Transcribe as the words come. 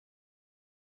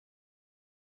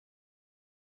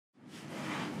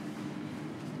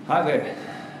Hi there.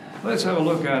 Let's have a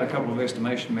look at a couple of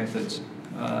estimation methods.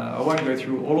 I won't go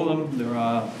through all of them.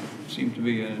 There seem to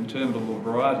be an interminable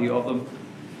variety of them.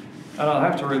 And I'll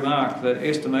have to remark that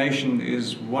estimation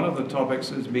is one of the topics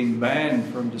that's been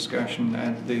banned from discussion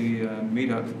at the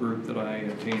meetup group that I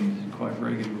attend quite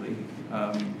regularly.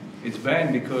 It's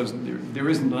banned because there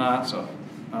isn't an answer.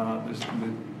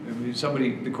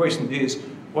 The question is,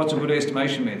 what's a good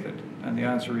estimation method? And the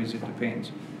answer is it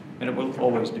depends. And it will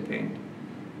always depend.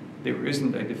 There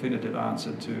isn't a definitive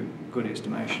answer to good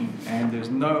estimation, and there's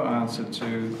no answer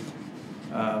to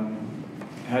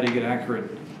how do you get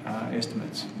accurate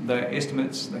estimates. They're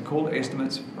estimates, they're called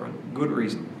estimates for a good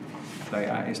reason. They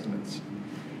are estimates.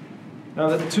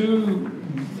 Now, the two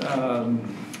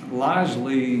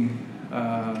largely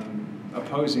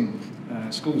opposing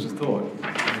schools of thought.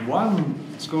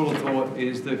 One school of thought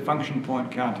is the function point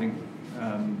counting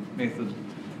method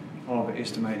of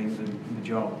estimating the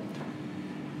job.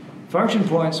 Function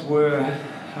points were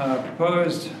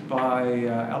proposed by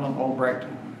Alan Albrecht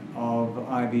of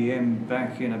IBM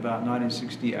back in about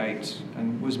 1968,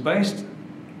 and was based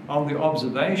on the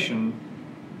observation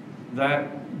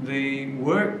that the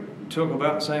work took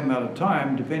about the same amount of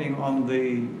time depending on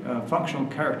the functional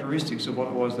characteristics of what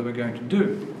it was they were going to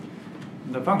do.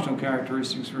 The functional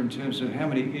characteristics were in terms of how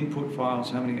many input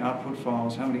files, how many output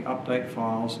files, how many update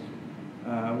files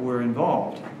were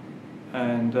involved.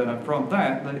 And from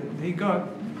that, he got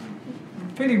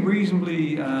fairly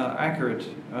reasonably accurate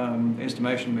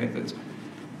estimation methods.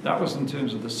 That was in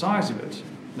terms of the size of it.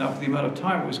 Now, for the amount of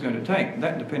time it was going to take,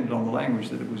 that depended on the language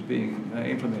that it was being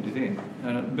implemented in.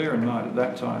 And bear in mind, at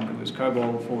that time, it was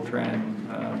COBOL,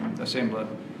 Fortran, Assembler,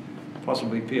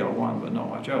 possibly PL1, but not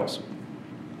much else.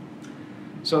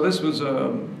 So this was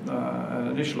an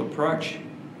initial approach.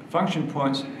 Function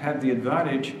points had the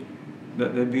advantage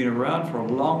that they've been around for a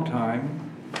long time.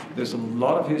 There's a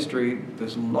lot of history,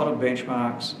 there's a lot of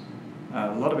benchmarks,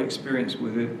 a lot of experience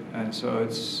with it, and so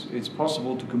it's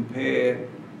possible to compare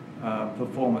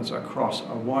performance across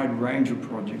a wide range of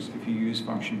projects if you use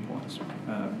function points.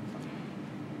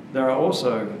 There are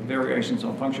also variations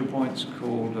on function points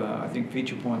called, I think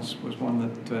feature points was one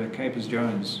that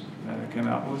Capers-Jones came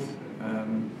out with,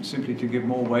 simply to give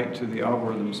more weight to the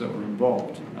algorithms that were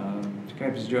involved.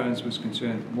 Capers-Jones was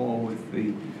concerned more with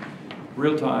the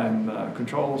real-time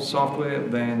control software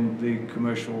than the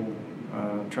commercial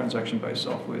transaction-based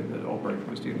software that Albrecht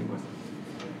was dealing with.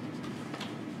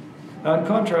 Now, in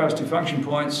contrast to function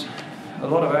points, a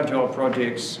lot of agile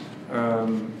projects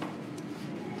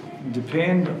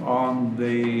depend on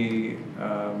the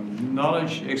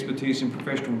knowledge, expertise, and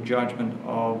professional judgment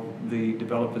of the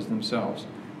developers themselves,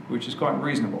 which is quite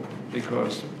reasonable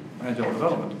because agile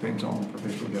development depends on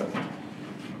professional judgment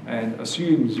and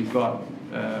assumes you've got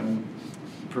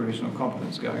professional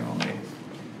competence going on there.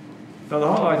 So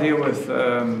the whole idea with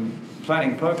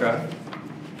planning POCR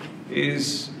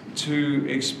is to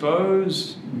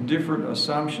expose different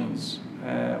assumptions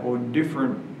or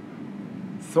different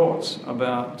thoughts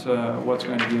about what's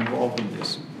going to be involved in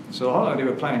this. So the whole idea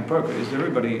of planning POCR is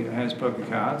everybody has POCR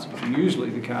cards.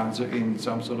 Usually the cards are in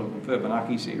some sort of a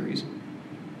Fibonacci series,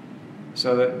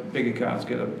 so that bigger cards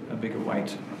get a bigger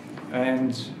weight.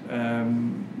 And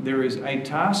there is a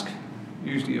task,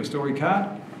 usually a story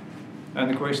card, and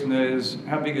the question is,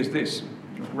 how big is this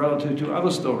relative to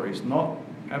other stories? Not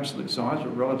absolute size,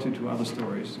 but relative to other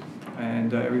stories.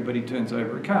 And everybody turns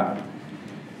over a card.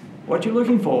 What you're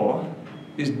looking for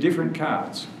is different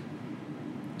cards.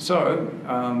 So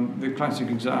the classic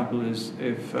example is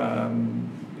if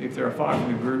there are 5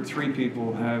 in a group, 3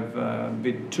 people have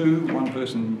bid 2, 1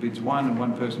 person bids 1, and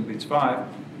 1 person bids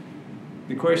 5.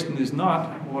 The question is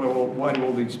not why do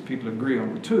all these people agree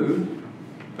on the 2,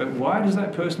 but why does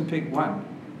that person pick 1?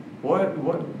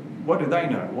 What do they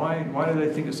know? Why do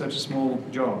they think it's such a small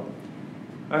job?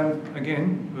 And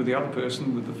again, with the other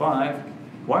person with the 5,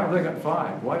 why have they got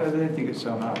 5? Why do they think it's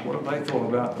so hard? What have they thought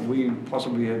about that we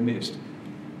possibly have missed?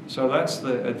 So that's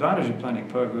the advantage of planning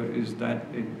POCR, is that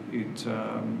it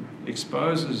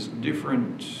exposes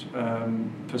different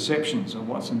perceptions of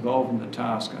what's involved in the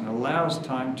task and allows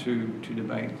time to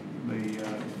debate the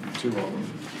two of them.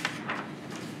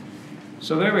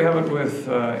 So there we have it with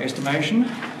estimation.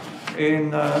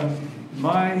 In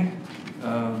my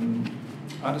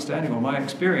understanding or my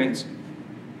experience,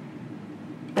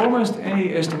 almost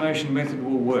any estimation method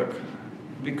will work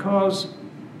because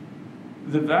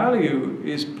the value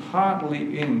is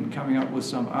partly in coming up with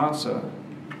some answer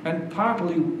and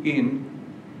partly in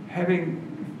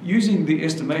using the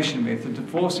estimation method to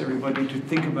force everybody to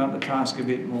think about the task a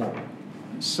bit more.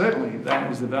 certainly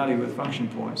that is the value of function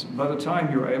points. By the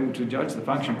time you're able to judge the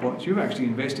function points, you've actually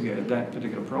investigated that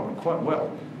particular problem quite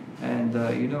well, and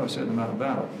you know a certain amount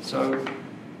about it. So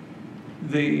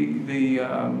the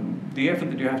effort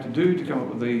that you have to do to come up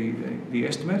with the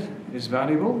estimate is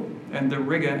valuable, and the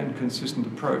rigour and consistent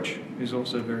approach is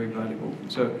also very valuable.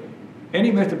 So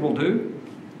any method will do.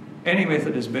 Any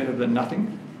method is better than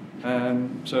nothing.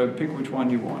 So pick which one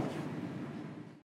you want.